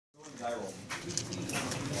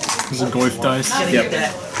Is it Goif dice? Yep.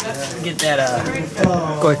 Get that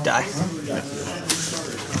Goif die.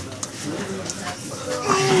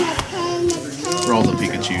 Roll the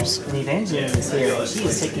Pikachus. And Evangeline is here. She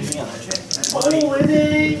is taking me on.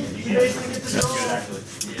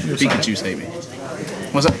 Pikachus hate me.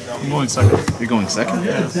 What's that? I'm going second. You're going second?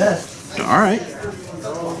 Yeah. Alright.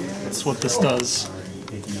 That's what this does.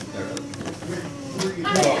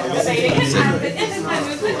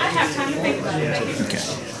 Okay.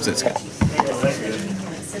 Jeskai.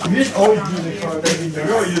 You just always do the card.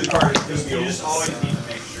 You always do the card. You just always need to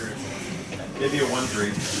make sure. It'd be a 1-3.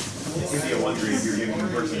 It'd be a 1-3 if you're giving the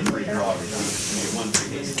person a free draw. It'd be a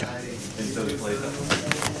 1-3. Until he plays that.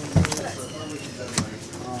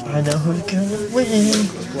 I know who's gonna win.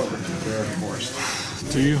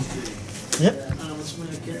 Do you? Yep.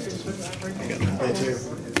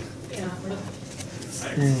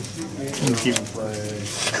 I'm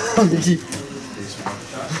gonna keep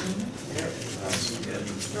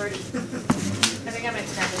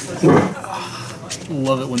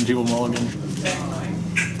Love it when people mulligan.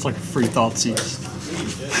 It's like a free Thoughtseize.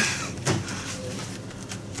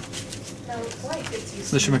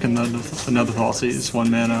 They should make another Thoughtseize. 1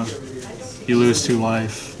 mana. You lose 2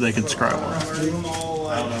 life. They can scry 1.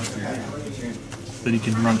 Then you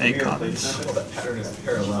can run 8 copies.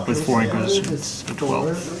 With 4 Inquisitions. So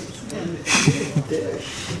 12.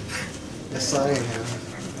 Yes, I am.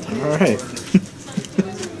 Alright.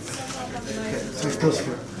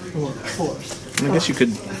 I guess you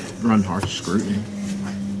could run Harsh Scrutiny.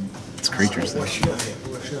 It's creatures though.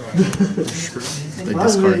 They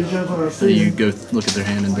discard. So you go look at their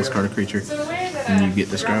hand and discard a creature. And you get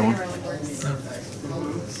to scry 1.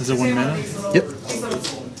 Is it 1 mana? Yep.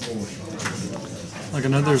 Like I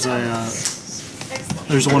know there's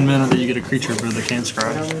a 1 mana that you get a creature but they can't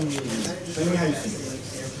scry.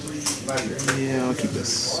 Yeah, I'll keep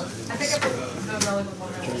this.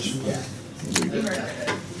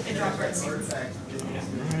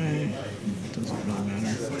 Alright. Doesn't really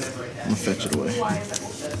matter. I'm gonna fetch it away.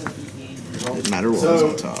 Doesn't matter what was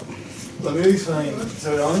on top. Let me explain. So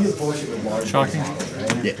it only gets bullshit with large. Shocking.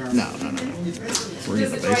 Yeah, no. We're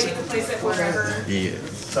getting the basic. Yeah.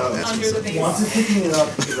 So once it's picking it up,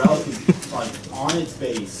 the relic is like on its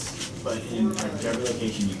base, but in whichever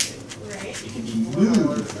location you pick. It can be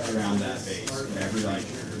moved around that base whenever like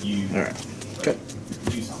you Okay.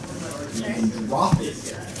 do something. You can drop it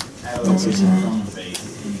at a location on the base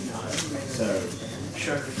anytime. So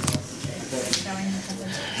sure.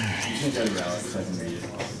 You can go to relic so I can read it.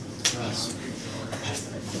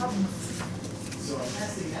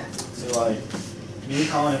 So like me and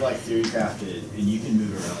Colin have like theory crafted and you can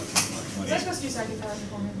move around. Was I supposed to do second power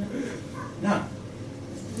before movement? No.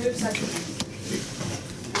 Move second.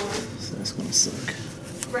 So that's gonna suck.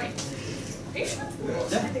 Right. Are you sure?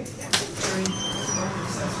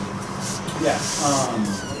 Yeah.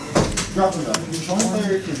 Drop them up. The controlling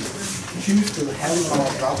player can choose to have the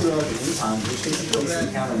model drop the relic at any time, which takes the place of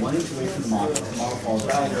the counter 1 inch away from the model. The model falls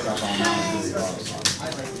back and drop on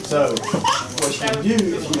So what you can do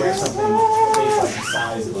if you have something based like the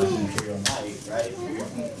size of like an Imperial Knight, right?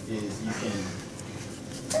 Is you can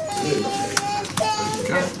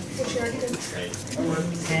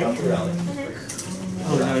drop the relic.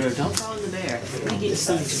 Oh no, don't throw in the bear. We get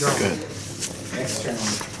to draw. Good. Next turn.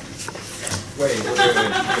 Wait.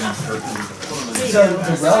 So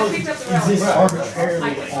the relic exists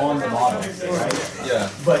arbitrarily on the model, right? Yeah.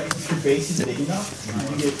 But if your base is big enough,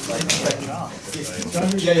 you get like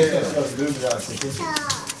move it out to 50.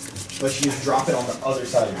 But you just drop it on the other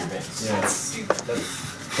side of your base. Yeah. So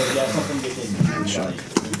you have something that can like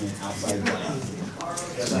movement outside of the land.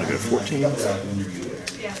 So I'm gonna go 14.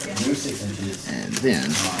 Move 6 inches. And then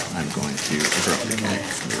I'm going to abrupt decay.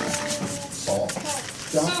 You're right. Salt.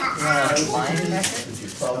 Mine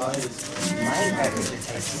package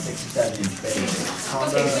takes 6 or 7 inch base.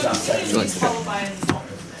 Combo about 7 inches.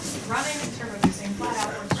 Running and turbo juicing flat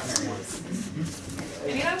out.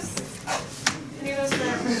 Any of those? Any of those for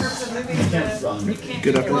purpose of moving the, you can't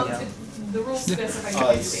Good do after well, that. the rules specify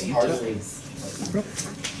you It's can't hard do to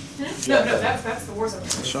No, that's the Warzone.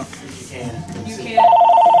 Shock. You can't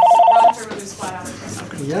run turbo juice flat out.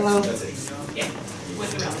 Yellow. Yeah,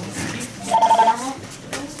 with the relic. Is that normal?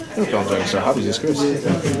 No Dragon Star Hobbies is Chris. You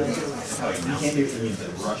can't do it for me.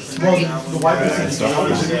 Well, the white person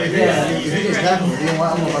Yeah, you just have them. You don't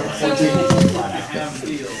want them like 14.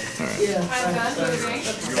 I'm done.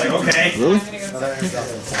 Like, okay. Really?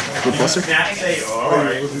 Good buster?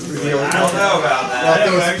 Alright. I don't know about that. I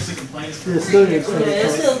don't actually complain. It's still good. So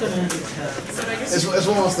I guess It's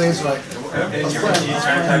one of those things like,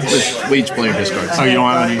 We each player discards. Oh, you don't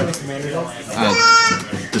have any?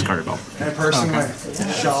 Discarded all. And a person went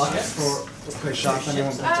shock for play shock on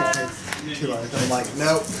anyone but two lives. I'm like,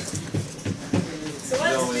 nope. So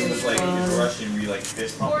let's do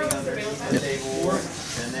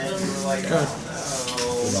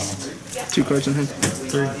Two cards in hand.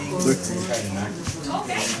 Three.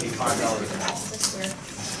 okay.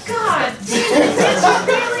 God damn it,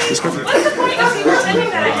 really? What's the point of you pretending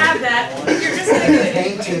that I have that if you're just going to do it?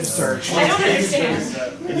 Painted search. I don't understand.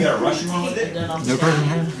 And you got a Russian one with it? No cards in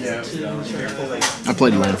hand? I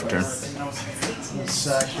played a land for turn.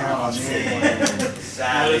 Count on me.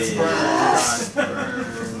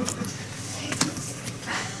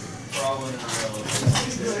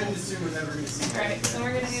 Alright, so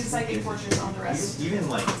we're going to do Psychic Fortress on the rest. Even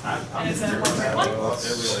like, And it's a 1/1.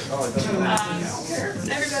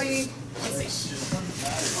 Everybody, let's see.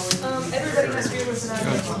 Everybody has fearless and I have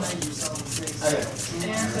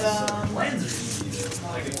and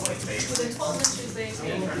within 12 inches they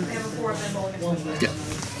have a 4 of them ball against one. Yeah.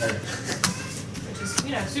 Which is,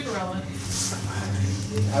 you know, super relevant.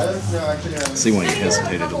 See why you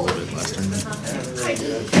hesitated a little bit last turn.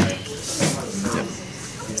 Yep.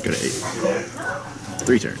 Go to 8.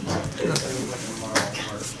 3 turns.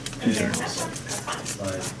 2 turns.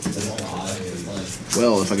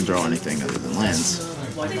 Well, if I could draw anything other than lands.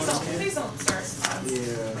 Please don't start.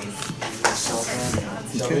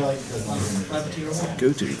 Okay.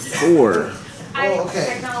 Go to 4. Well,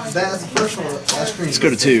 okay. That's the first one. That's green. Let's go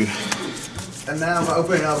to 2. And now I'm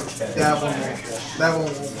opening up. That one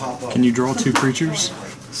won't pop up. Can you draw 2 creatures?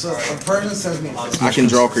 So a person sends me. I can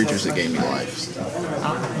draw creatures that gave me life.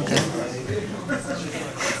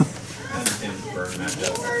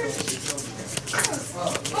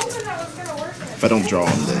 If I don't draw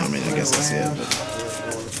them, then I mean, I guess that's it.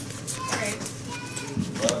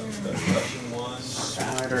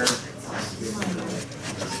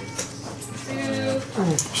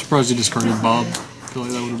 I'm surprised you discarded Bob. I feel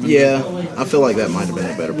like that would have been. Yeah, I feel like that might have been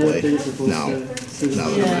a better play. Now that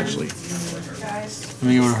I'm actually. I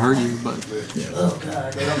mean, it would have hurt you, but.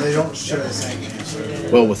 They don't show the same.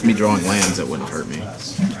 Well, with me drawing lands, that wouldn't hurt me.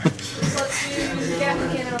 Let's do Gap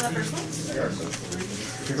Cannon on that first one.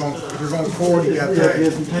 If you're going forward, you got that. Do you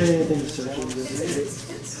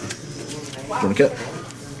want to cut?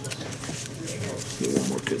 Get one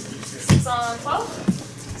more cut. 6 on 12.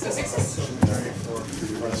 So 6s.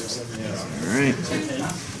 Alright.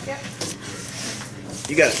 Yep.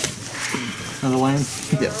 You got it. Another land?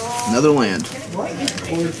 Yeah, another land.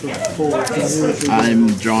 I'm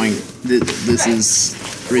drawing. This is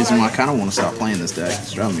the reason why I kind of want to stop playing this deck.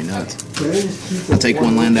 It's driving me nuts. I take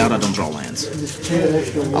one land out, I don't draw lands. I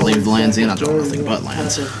leave the lands in, I draw nothing but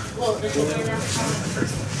lands.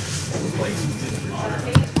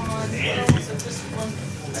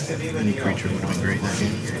 Any creature would have been great in that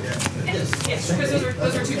game. Yes, because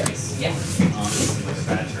those are 2 dice. Yeah.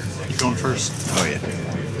 You're going first. Oh, yeah.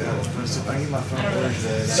 I need my phone.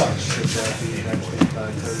 So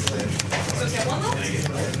it's got 1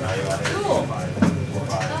 left? Cool.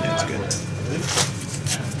 Yeah, it's good.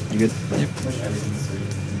 You good? Yep.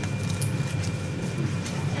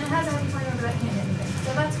 And it has already played over that hand anything. So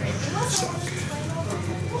that's great. And also,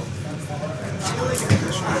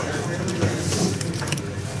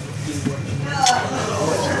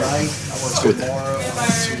 Let's go with that.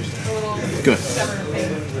 Good.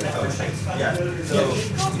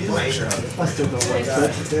 I still don't like that.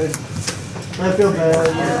 I feel bad.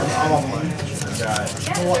 I'm on one.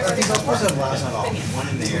 Well, I think I was supposed to have last night off.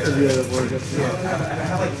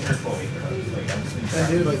 And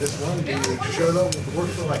dude, like this one dude that showed up,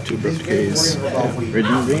 worked for like 2 briefcase.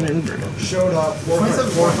 Original green and green. showed up, worked for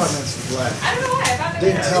 4 or 5 minutes left. I don't know why. I thought they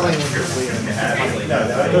Didn't tell anyone you're leaving.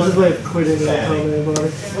 This is like quitting and not telling anybody.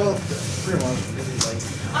 Well, pretty much.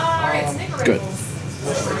 Alright, Snake Good.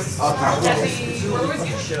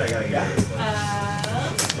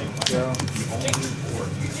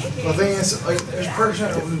 The thing is, like, there's a person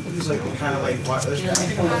who's like kind of like, what? There's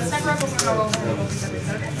Sniper rifles are no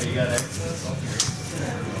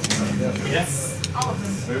Yes. All of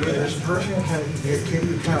them. there's a person who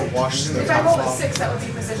kind of washes the If I top rolled a off. 6, that would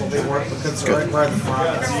be precision. They work because right at the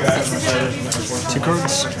front. 2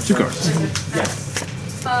 cards? 2 cards. 2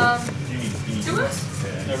 moves?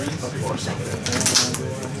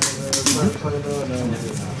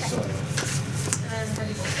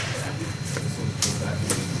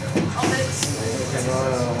 All hits.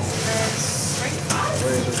 Strength 5?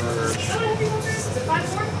 Is that what heavy bolters? Is it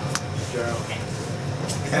 5-4?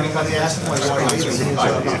 Anybody asked him like why he was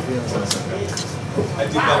I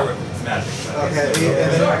do better with Okay, and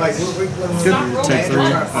then like Good. Take 3. I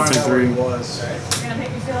take 3. You're gonna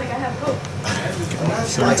make me feel like I have hope.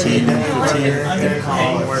 17, 15.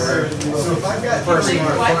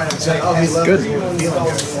 Good.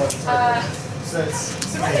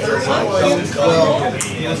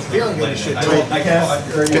 Feeling good as shit.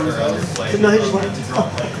 No, he just went.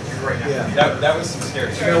 Yeah. That was some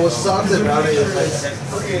scary shit. You know, what sucks about it is like,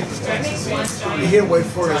 you can't wait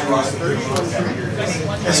for his roster.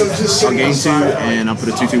 And so just I'll gain 2, and I'll put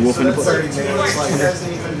a 2/2 wolf into play. 30 minutes,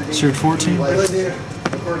 like, Shoot 14. really, dude.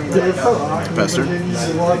 Dude, it's so awkward. Faster. You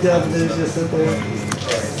just walk up and then just sit there.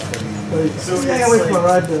 Like, I gotta wait for my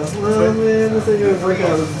ride now. Well, man, this ain't gonna work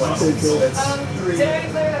out. Did I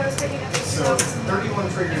declare that I was picking up these notes? 31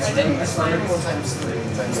 triggers. I didn't. 31 times 3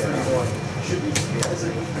 times 31 should be 3,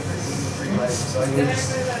 right? So I Did I mean,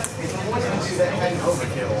 declare that I was picking up these notes? do that kind of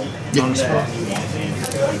overkill. On the spot.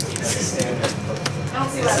 I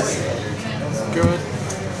don't see that way. Go ahead.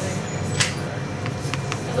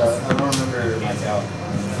 I don't remember like out.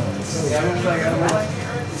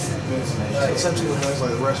 Essentially, when it's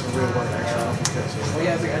like the rest of the real work extra.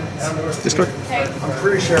 Discard. I'm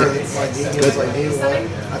pretty sure like he was like day one.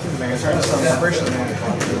 I think the man tried to sell. I'm pretty sure the man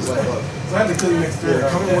was like, look, so I have to kill you next year.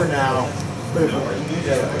 Come over now. Yep.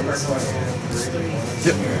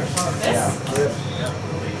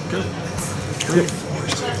 Good.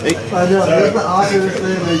 8. I know, that's the awkwardest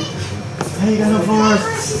thing. Like, hey, you got no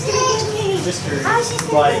force.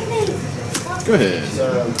 Go ahead.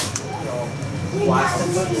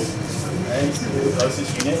 Right? The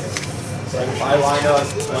closest unit. So like if I line up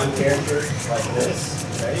one character like this,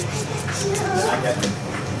 right? I got the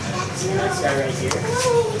next guy right here.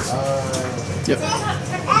 Yep.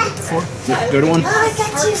 4. Yep. Go to 1. Oh, I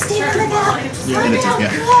got you, stay on the ground. Yeah, and a 2. Yeah.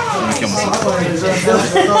 I'm gonna kill myself.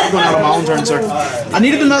 Going out on my own turn, sir. I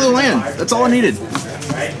needed another land. That's all I needed.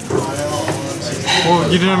 Well,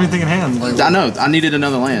 you didn't have anything in hand. Like, I know. I needed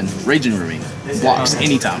another land. Raging Ravine. Blocks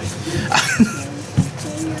anytime.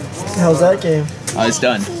 How's that game? It's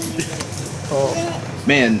done. Oh.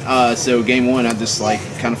 Man, so game 1, I just like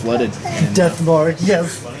kind of flooded. And, Death Mark,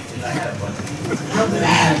 yes.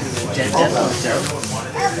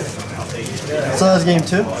 So that's game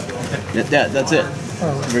 2? yeah, that's it.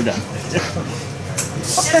 We're done.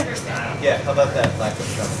 Yeah, how about that lack of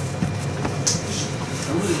cover?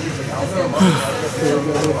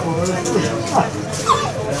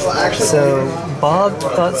 So Bob,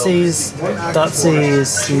 Thoughtseize,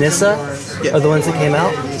 Nissa are the ones that came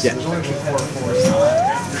out? Yeah.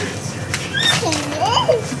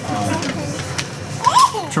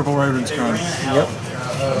 triple Raven's Crime. Yep.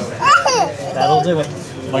 That'll do it.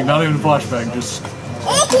 Like, not even flashback, just.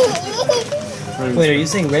 Wait, are you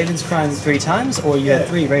saying Raven's Crime 3 times, or you had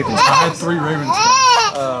 3 Ravens? I had 3 Ravens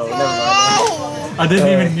Crime. Oh, never mind. I didn't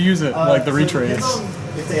even use it, like the retrades.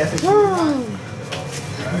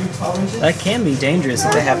 That can be dangerous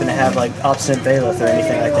if they happen to have like obstinate Bailiff or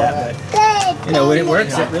anything like that, but you know, when it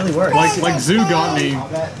works, it really works. Like Zoo got me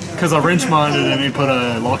because I wrench minded and he put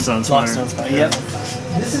a Lockstone Spider. Lockstone Spider, yep.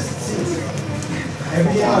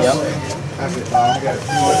 Yep.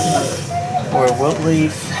 Or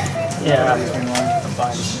Wiltleaf. Yeah.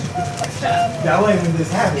 That way when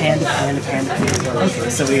this happens. Panda. Okay,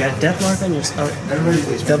 so we got Death Mark on your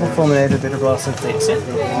double Fulminator, Bitter Blossom, Fate.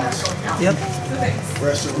 Yep.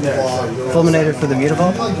 Fulminator for the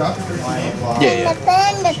Mutavault? Yeah. Why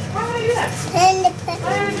would I do that?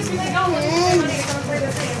 Why would I just be like, oh, let's pay money to come play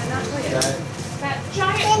this game and not play it? That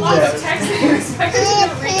giant block of text that you're expecting to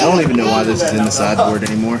read. I don't even know why this is in the sideboard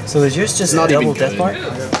anymore. So is yours just Not double even Death good. Mark?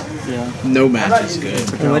 Yeah. No match is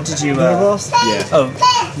good. And what did you, Yeah. oh,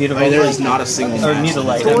 Mutavault? I mean, there is not a single Or match.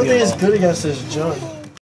 Mutilite. The only thing that's good against is Junk.